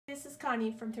this is Connie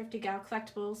from Thrifty Gal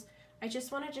Collectibles. I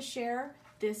just wanted to share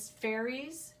this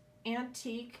Faries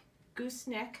antique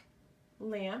gooseneck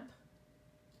lamp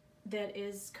that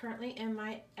is currently in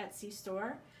my Etsy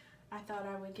store. I thought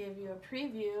I would give you a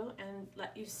preview and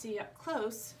let you see up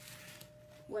close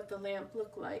what the lamp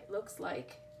looks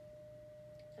like.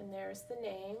 And there's the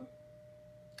name.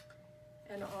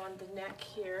 And on the neck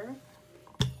here,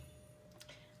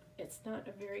 it's not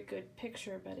a very good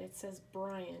picture, but it says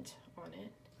Bryant on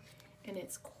it. And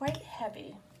it's quite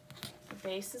heavy. The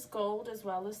base is gold as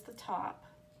well as the top.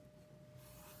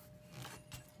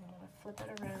 I'm going to flip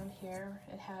it around here.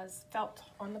 It has felt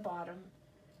on the bottom.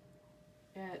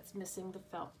 It's missing the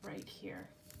felt right here.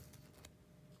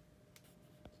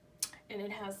 And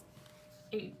it has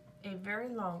a very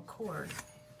long cord.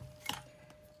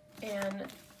 And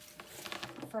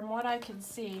from what I can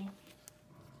see,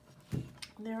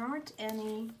 there aren't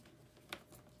any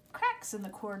cracks in the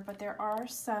cord, but there are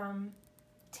some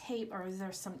tape, or is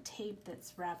there some tape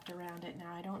that's wrapped around it.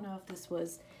 Now I don't know if this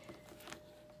was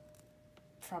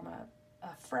from a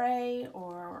fray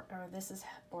or this is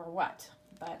or what,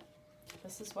 but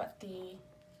this is what the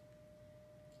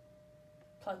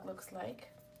plug looks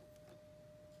like.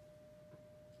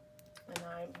 And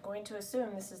I'm going to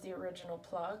assume this is the original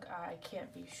plug. I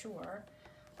can't be sure.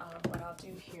 What I'll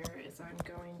do here is I'm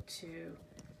going to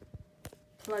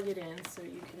plug it in so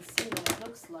you can see what it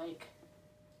looks like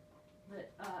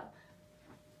lit up.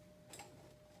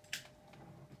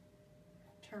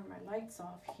 Turn my lights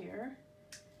off here.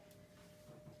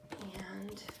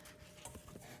 And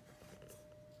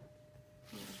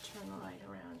I'm going to turn the light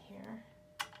around here.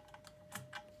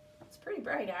 It's pretty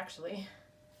bright actually.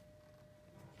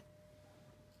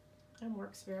 And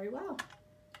works very well.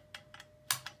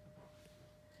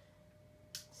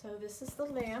 So this is the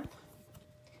lamp.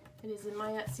 It is in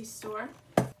my Etsy store.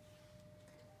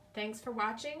 Thanks for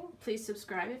watching. Please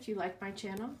subscribe if you like my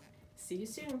channel. See you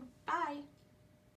soon. Bye.